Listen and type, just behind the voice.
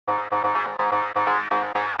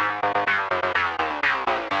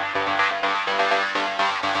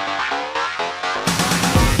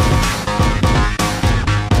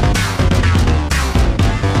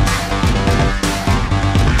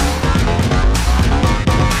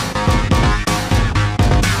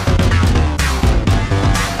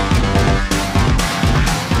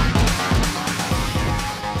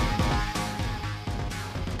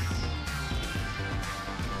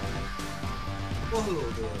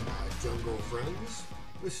Jungle friends,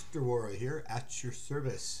 Mr. Wara here at your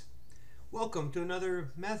service. Welcome to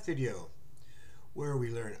another math video where we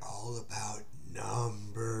learn all about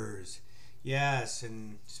numbers. Yes,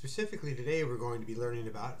 and specifically today we're going to be learning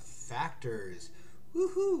about factors.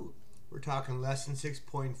 Woohoo! We're talking lesson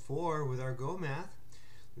 6.4 with our Go Math.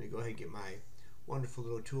 Let me go ahead and get my wonderful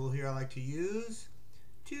little tool here I like to use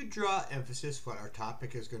to draw emphasis what our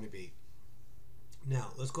topic is going to be. Now,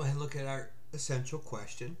 let's go ahead and look at our essential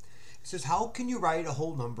question. It says, how can you write a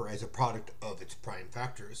whole number as a product of its prime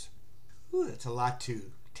factors? Ooh, that's a lot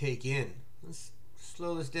to take in. Let's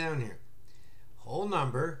slow this down here. Whole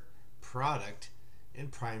number, product,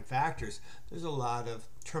 and prime factors. There's a lot of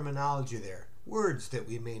terminology there, words that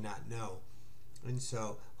we may not know. And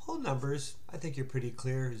so, whole numbers, I think you're pretty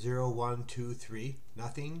clear. 0, 1, 2, 3,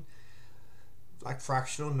 nothing like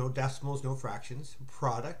fractional, no decimals, no fractions.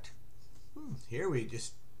 Product. Here we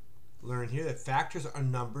just learn here that factors are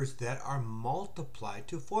numbers that are multiplied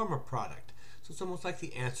to form a product. So it's almost like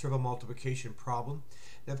the answer of a multiplication problem.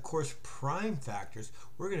 And of course, prime factors,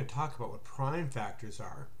 we're going to talk about what prime factors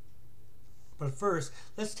are. But first,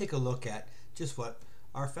 let's take a look at just what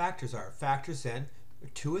our factors are. Factors then,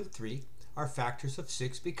 2 and 3, are factors of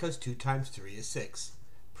 6 because 2 times 3 is 6.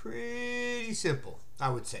 Pretty simple, I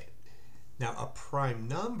would say. Now, a prime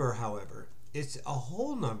number, however, it's a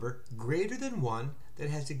whole number greater than 1 that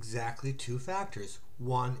has exactly 2 factors,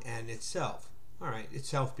 1 and itself. All right,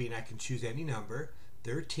 itself being I can choose any number,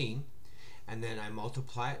 13, and then I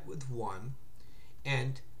multiply it with 1,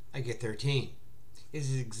 and I get 13. It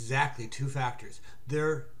is exactly 2 factors.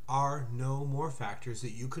 There are no more factors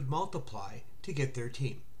that you could multiply to get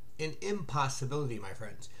 13. An impossibility, my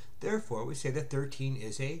friends. Therefore, we say that 13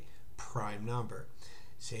 is a prime number.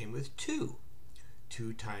 Same with 2.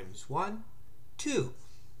 2 times 1, 2.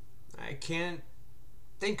 I can't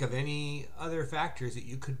think of any other factors that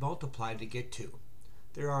you could multiply to get 2.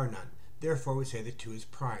 There are none. Therefore, we say that 2 is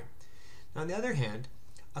prime. Now, on the other hand,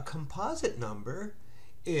 a composite number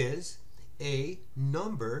is a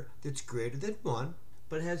number that's greater than 1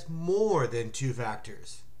 but has more than 2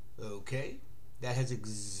 factors. Okay? That has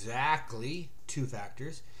exactly 2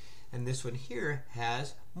 factors. And this one here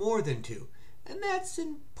has more than 2. And that's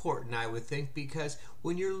important, I would think, because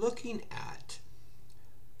when you're looking at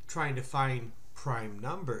trying to find prime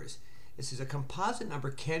numbers, it says a composite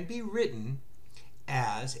number can be written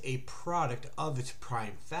as a product of its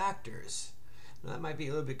prime factors. Now, that might be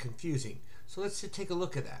a little bit confusing. So let's just take a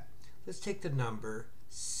look at that. Let's take the number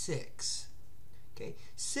 6. Okay,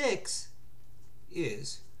 6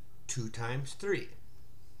 is 2 times 3.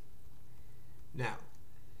 Now,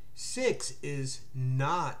 6 is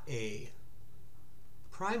not a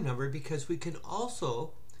prime number because we can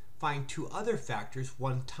also find 2 other factors,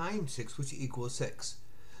 1 times 6, which equals 6.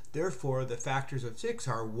 Therefore, the factors of 6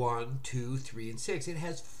 are 1, 2, 3, and 6. It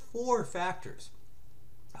has 4 factors.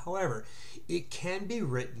 However, it can be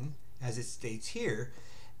written, as it states here,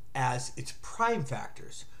 as its prime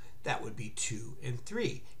factors. That would be 2 and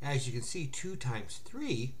 3. As you can see, 2 times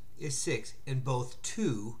 3 is 6, and both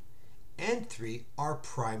 2 and 3 are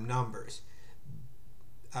prime numbers.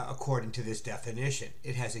 According to this definition,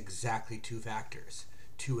 it has exactly 2 factors,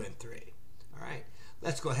 2 and 3. All right,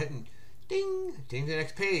 let's go ahead and ding to the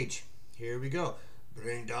next page. Here we go.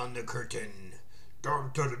 Bring down the curtain.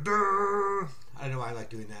 Dun, dun, dun, dun. I don't know why I like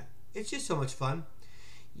doing that. It's just so much fun.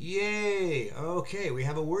 Yay! Okay, we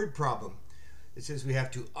have a word problem. It says we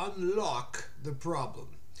have to unlock the problem.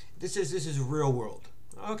 This is real world.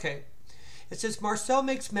 Okay. It says Marcel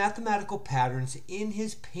makes mathematical patterns in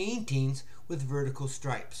his paintings with vertical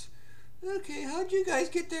stripes. Okay, how'd you guys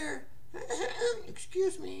get there?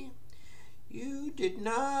 Excuse me. You did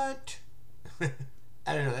not. I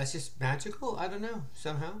don't know, that's just magical? I don't know,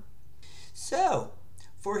 somehow. So,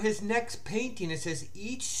 for his next painting, it says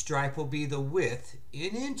each stripe will be the width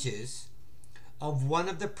in inches of one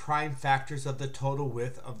of the prime factors of the total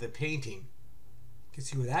width of the painting. You can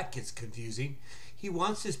see where that gets confusing. He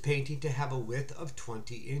wants his painting to have a width of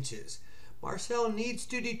 20 inches. Marcel needs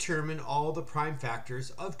to determine all the prime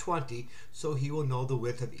factors of 20 so he will know the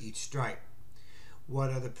width of each stripe.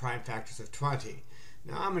 What are the prime factors of 20?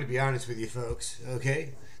 Now, I'm going to be honest with you folks,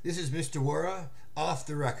 okay? This is Mr. Wara off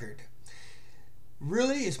the record.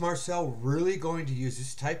 Really, is Marcel really going to use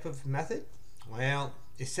this type of method? Well,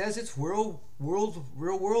 it says it's real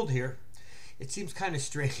world here. It seems kind of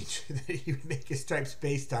strange that he would make his stripes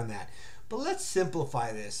based on that. But let's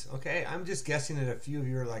simplify this, okay? I'm just guessing that a few of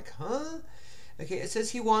you are like, huh? Okay, it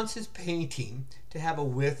says he wants his painting to have a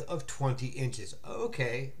width of 20 inches.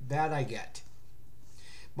 Okay, that I get.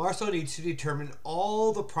 Marcel needs to determine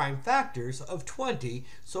all the prime factors of 20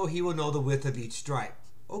 so he will know the width of each stripe.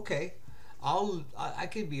 Okay, I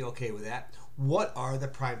could be okay with that. What are the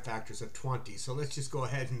prime factors of 20? So let's just go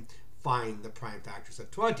ahead and find the prime factors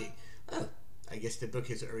of 20. Oh, I guess the book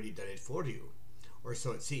has already done it for you, or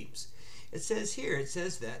so it seems. It says here, it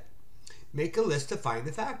says that make a list to find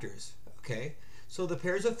the factors. Okay, so the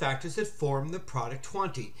pairs of factors that form the product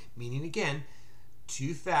 20, meaning again,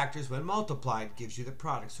 two factors when multiplied gives you the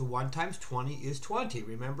product. So 1 times 20 is 20.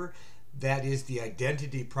 Remember, that is the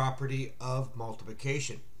identity property of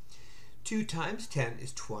multiplication. 2 times 10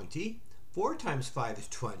 is 20. 4 times 5 is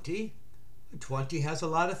 20. 20 has a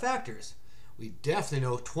lot of factors. We definitely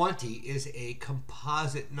know 20 is a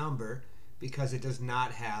composite number because it does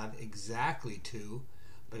not have exactly 2,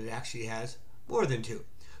 but it actually has more than 2.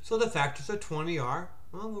 So the factors of 20 are,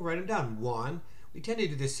 well, we'll write them down. 1, we tend to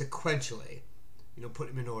do this sequentially, put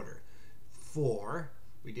them in order. 4,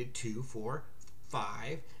 we did 2, 4,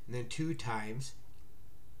 5, and then 2 times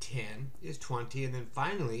 10 is 20, and then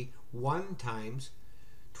finally 1 times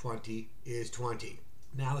 20 is 20.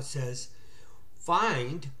 Now it says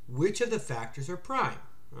find which of the factors are prime.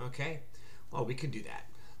 Okay, well, we can do that.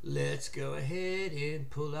 Let's go ahead and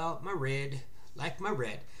pull out my red, like my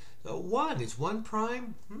red. So 1, is 1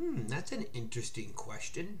 prime? That's an interesting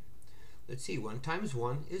question. Let's see, 1 times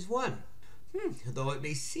 1 is 1. Though it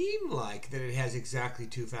may seem like that it has exactly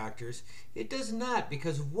 2 factors, it does not,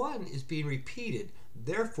 because 1 is being repeated.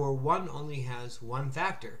 Therefore, 1 only has 1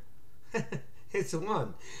 factor. It's a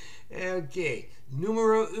 1. Okay,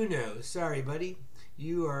 numero uno. Sorry, buddy.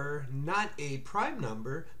 You are not a prime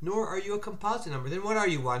number, nor are you a composite number. Then what are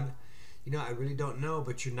you, 1? I really don't know,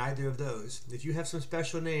 but you're neither of those. If you have some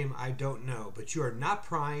special name, I don't know. But you are not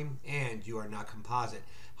prime, and you are not composite.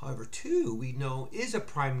 However, 2 we know is a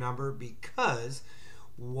prime number because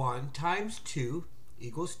 1 times 2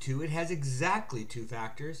 equals 2. It has exactly 2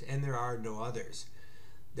 factors, and there are no others.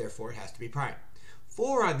 Therefore, it has to be prime.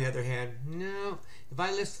 4, on the other hand, no. If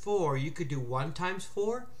I list 4, you could do 1 times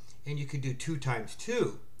 4, and you could do 2 times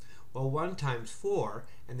 2. Well, 1 times 4,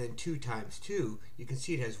 and then 2 times 2, you can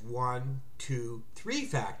see it has 1, 2, 3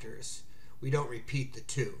 factors. We don't repeat the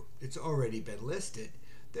 2. It's already been listed.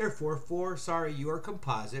 Therefore, 4, sorry, you are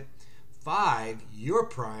composite. 5, you're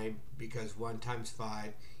prime, because 1 times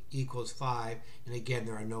 5 equals 5. And again,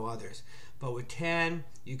 there are no others. But with 10,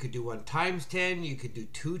 you could do 1 times 10. You could do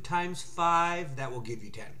 2 times 5. That will give you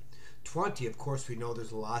 10. 20, of course, we know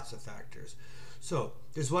there's lots of factors. So,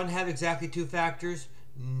 does 1 have exactly 2 factors?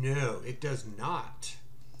 No, it does not.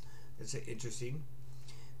 That's interesting.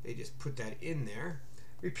 They just put that in there.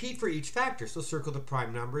 Repeat for each factor. So circle the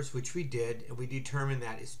prime numbers, which we did, and we determined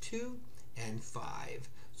that is 2 and 5.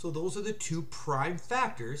 So those are the 2 prime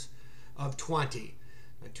factors of 20.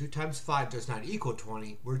 Now, 2 times 5 does not equal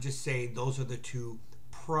 20. We're just saying those are the 2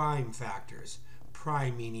 prime factors.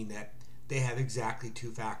 Prime meaning that they have exactly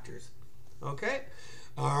 2 factors. Okay?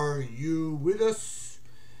 Are you with us?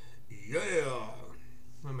 Yeah.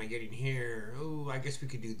 What am I getting here? Oh, I guess we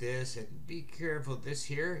could do this, and be careful this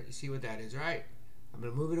here. You see what that is, right? I'm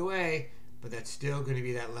going to move it away, but that's still going to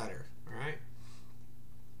be that letter, all right?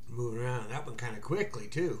 Moving around that one kind of quickly,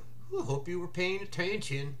 too. I hope you were paying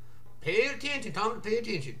attention. Pay attention, Tom, pay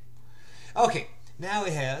attention. Okay, now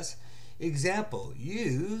it has example.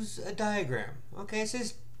 Use a diagram. Okay, it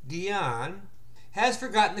says Dion has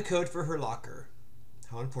forgotten the code for her locker.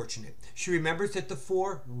 How unfortunate. She remembers that the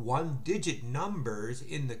 4 one-digit numbers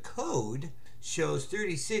in the code shows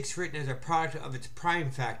 36 written as a product of its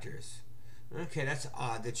prime factors. Okay, that's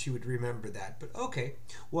odd that she would remember that, but okay.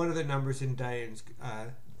 What are the numbers in Dion?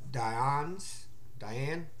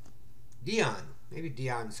 Maybe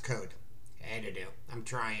Dion's code. I don't know. I'm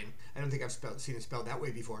trying. I don't think I've seen it spelled that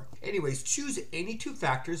way before. Anyways, choose any 2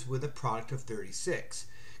 factors with a product of 36.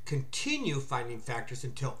 Continue finding factors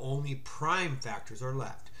until only prime factors are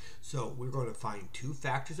left. So we're going to find 2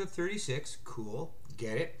 factors of 36. Cool.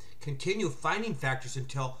 Get it? Continue finding factors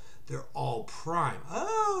until they're all prime.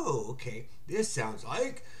 Oh, okay. This sounds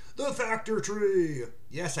like the factor tree.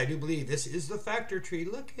 Yes, I do believe this is the factor tree.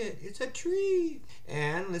 Look it. It's a tree.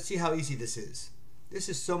 And let's see how easy this is. This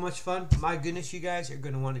is so much fun. My goodness, you guys are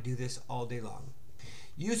going to want to do this all day long.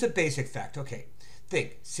 Use a basic fact. Okay.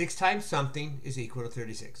 Think 6 times something is equal to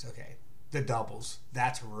 36. Okay. The doubles.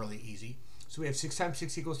 That's really easy. So we have 6 times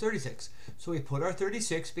 6 equals 36. So we put our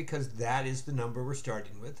 36 because that is the number we're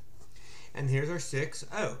starting with. And here's our 6.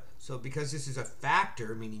 Oh, so because this is a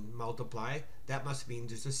factor, meaning multiply, that must mean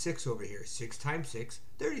there's a 6 over here. 6 times 6,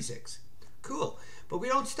 36. Cool. But we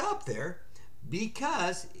don't stop there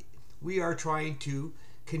because we are trying to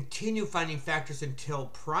continue finding factors until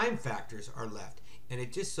prime factors are left. And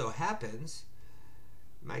it just so happens,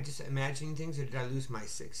 am I just imagining things or did I lose my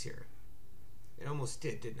 6 here? It almost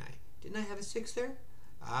did, didn't I? Didn't I have a 6 there?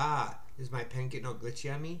 Ah, is my pen getting all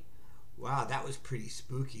glitchy on me? Wow, that was pretty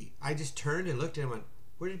spooky. I just turned and looked at it and went,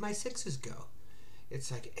 where did my 6's go?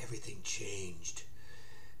 It's like everything changed.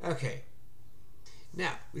 Okay.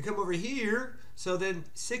 Now, we come over here. So then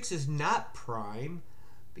 6 is not prime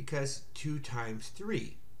because 2 times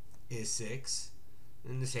 3 is 6.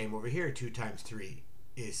 And the same over here. 2 times 3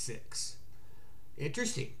 is 6.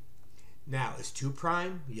 Interesting. Now, is 2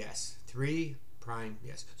 prime? Yes. 3 prime?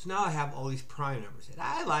 Yes. So now I have all these prime numbers. And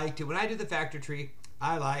I like to, when I do the factor tree,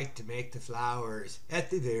 I like to make the flowers at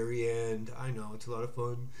the very end. I know, it's a lot of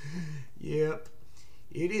fun. Yep,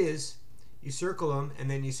 it is. You circle them, and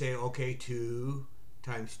then you say, okay, 2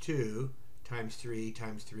 times 2 times 3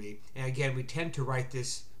 times 3. And again, we tend to write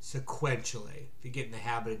this sequentially. If you get in the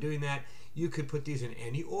habit of doing that, you could put these in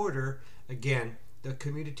any order. Again, the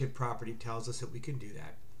commutative property tells us that we can do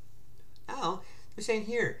that. Now, they're saying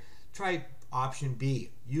here, try option B.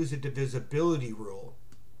 Use a divisibility rule.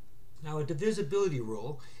 Now, a divisibility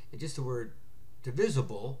rule, and just the word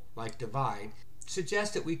divisible, like divide,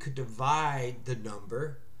 suggests that we could divide the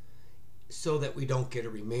number so that we don't get a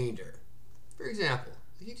remainder. For example,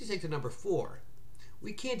 if you just take the number 4,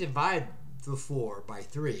 we can't divide the 4 by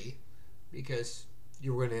 3 because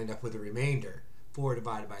you're going to end up with a remainder. 4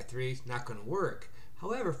 divided by 3 is not going to work.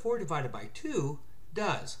 However, 4 divided by 2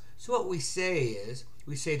 does. So what we say is,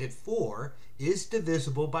 we say that 4 is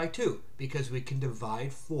divisible by 2 because we can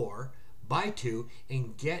divide 4 by 2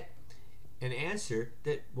 and get an answer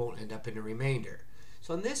that won't end up in a remainder.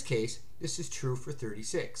 So in this case, this is true for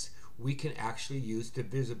 36. We can actually use the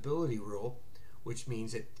divisibility rule, which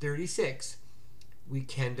means that 36 we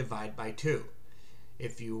can divide by 2.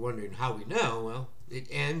 If you're wondering how we know, well, it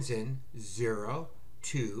ends in 0,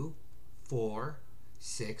 2, 4,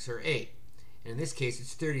 6, or 8. And in this case,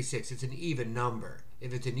 it's 36. It's an even number.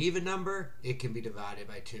 If it's an even number, it can be divided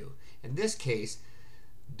by 2. In this case,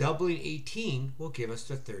 doubling 18 will give us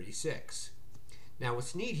the 36. Now,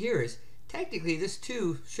 what's neat here is, technically, this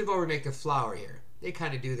 2 should already make the flower here. They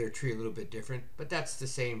kind of do their tree a little bit different, but that's the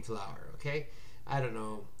same flower, okay? I don't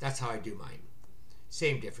know. That's how I do mine.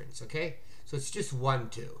 Same difference, okay? So it's just 1,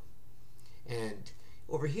 2. And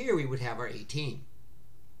over here, we would have our 18.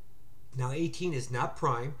 Now, 18 is not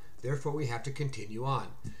prime, therefore we have to continue on.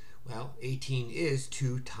 Well, 18 is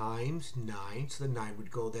 2 times 9, so the 9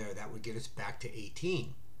 would go there. That would get us back to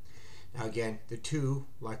 18. Now again, the 2,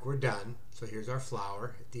 like we're done, so here's our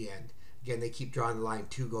flower at the end. Again, they keep drawing the line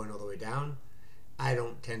 2 going all the way down. I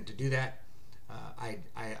don't tend to do that.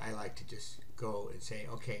 I like to just go and say,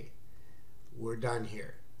 okay, we're done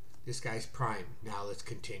here. This guy's prime. Now let's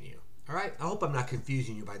continue. All right, I hope I'm not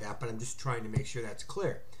confusing you by that, but I'm just trying to make sure that's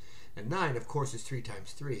clear. And 9, of course, is 3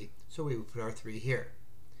 times 3, so we would put our 3 here.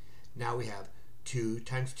 Now we have 2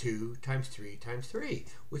 times 2 times 3 times 3,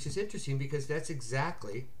 which is interesting because that's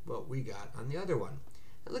exactly what we got on the other one.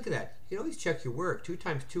 And look at that. You can always check your work. 2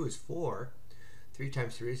 times 2 is 4. 3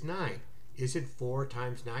 times 3 is 9. Isn't 4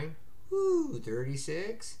 times 9? Woo,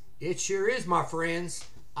 36. It sure is, my friends.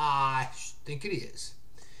 I think it is.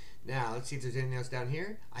 Now, let's see if there's anything else down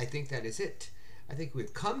here. I think that is it. I think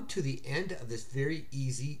we've come to the end of this very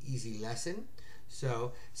easy lesson.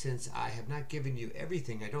 So, since I have not given you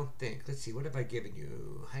everything, I don't think. Let's see, what have I given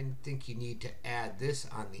you? I think you need to add this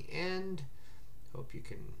on the end. Hope you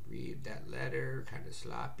can read that letter. Kind of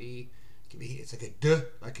sloppy. It's like a duh,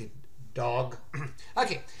 like a dog.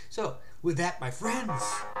 Okay, so with that, my friends,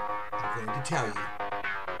 I'm going to tell you,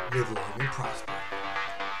 live long and prosper.